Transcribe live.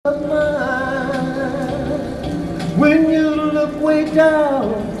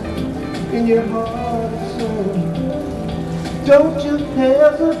down in your heart and soul. Don't you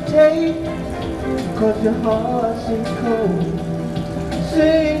hesitate, 'cause your heart's in cold.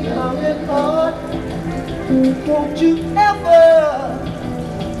 Sing humming heart, won't you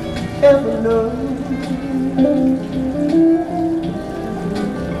ever know?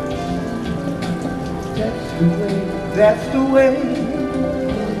 That's the way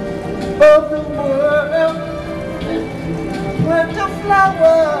of the world. Plant a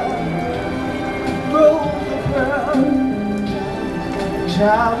flower, grows a pearl.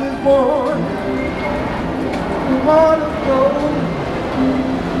 Child is born, heart of gold,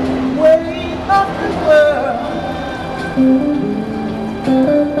 way of the world.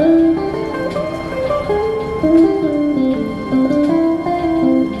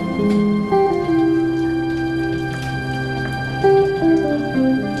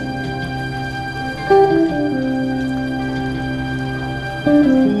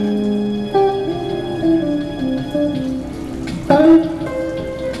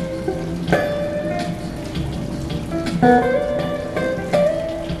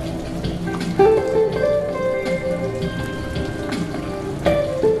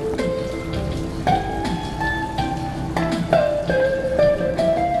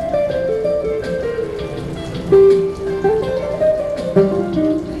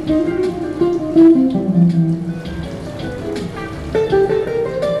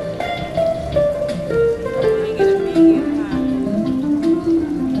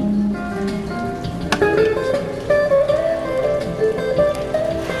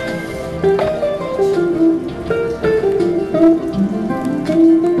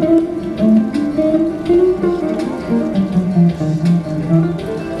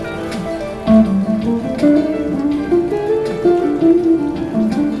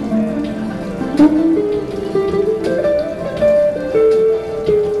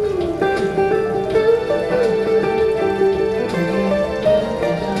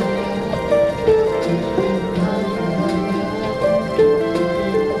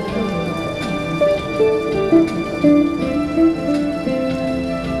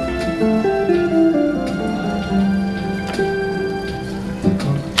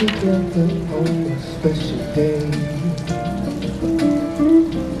 Together on a special day,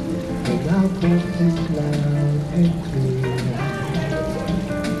 when our voices loud and clear,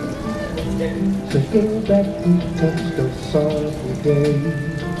 thinking back we touched those sorrowful days,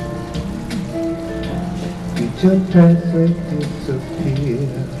 did your presence disappear?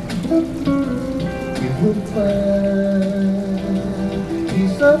 You would find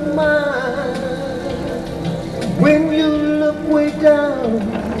peace of mind when you look way down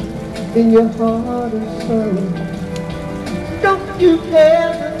in your heart and soul. Don't you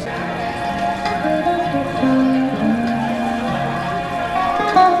hesitate.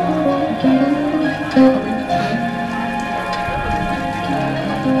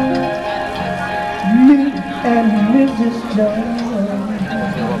 Me and Mrs. Jones,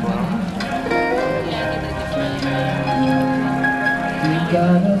 you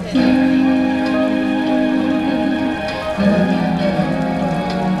gotta feel.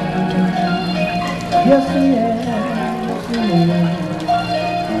 Yes, we have.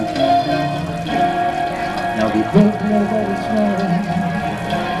 Now we both know that it's wrong,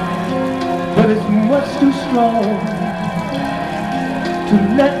 but it's much too strong to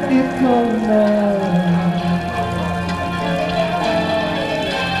let it go now.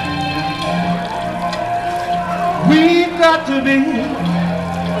 We've got to be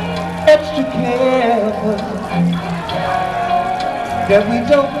extra careful that we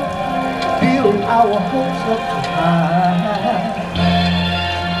don't build our hopes up too high.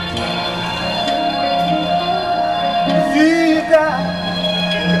 See, you got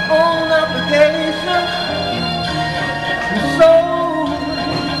your own obligation, and so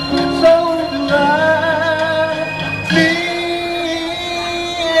do I. Me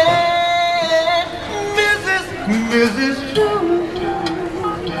and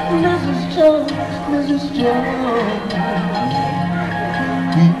Mrs. Jones, Mrs. Jones,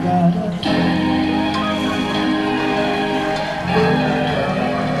 we gotta.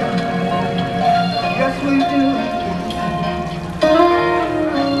 Yes, we do.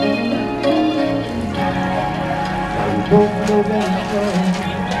 We both know that it's wrong,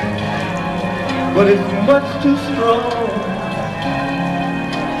 but it's much too strong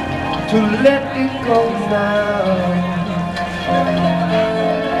to let it go now.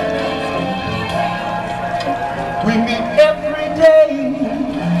 We meet every day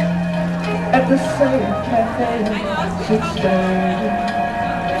at the same cafe, sit standing,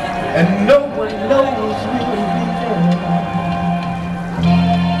 and no one knows we'll be there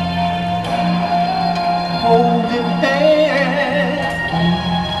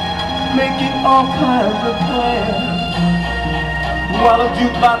all kinds of plans, while a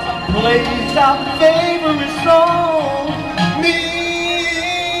jukebox plays our favorite song. Me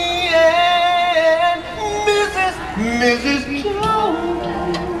and Mrs. Jones,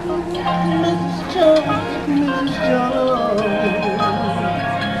 Mrs. Jones,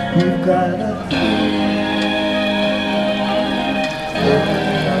 we've got a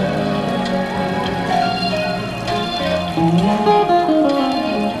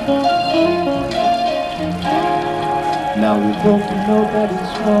now we both know that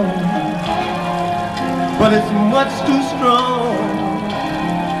it's wrong, but it's much too strong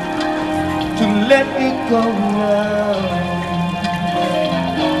to let it go now.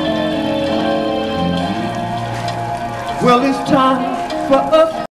 Well, it's time for us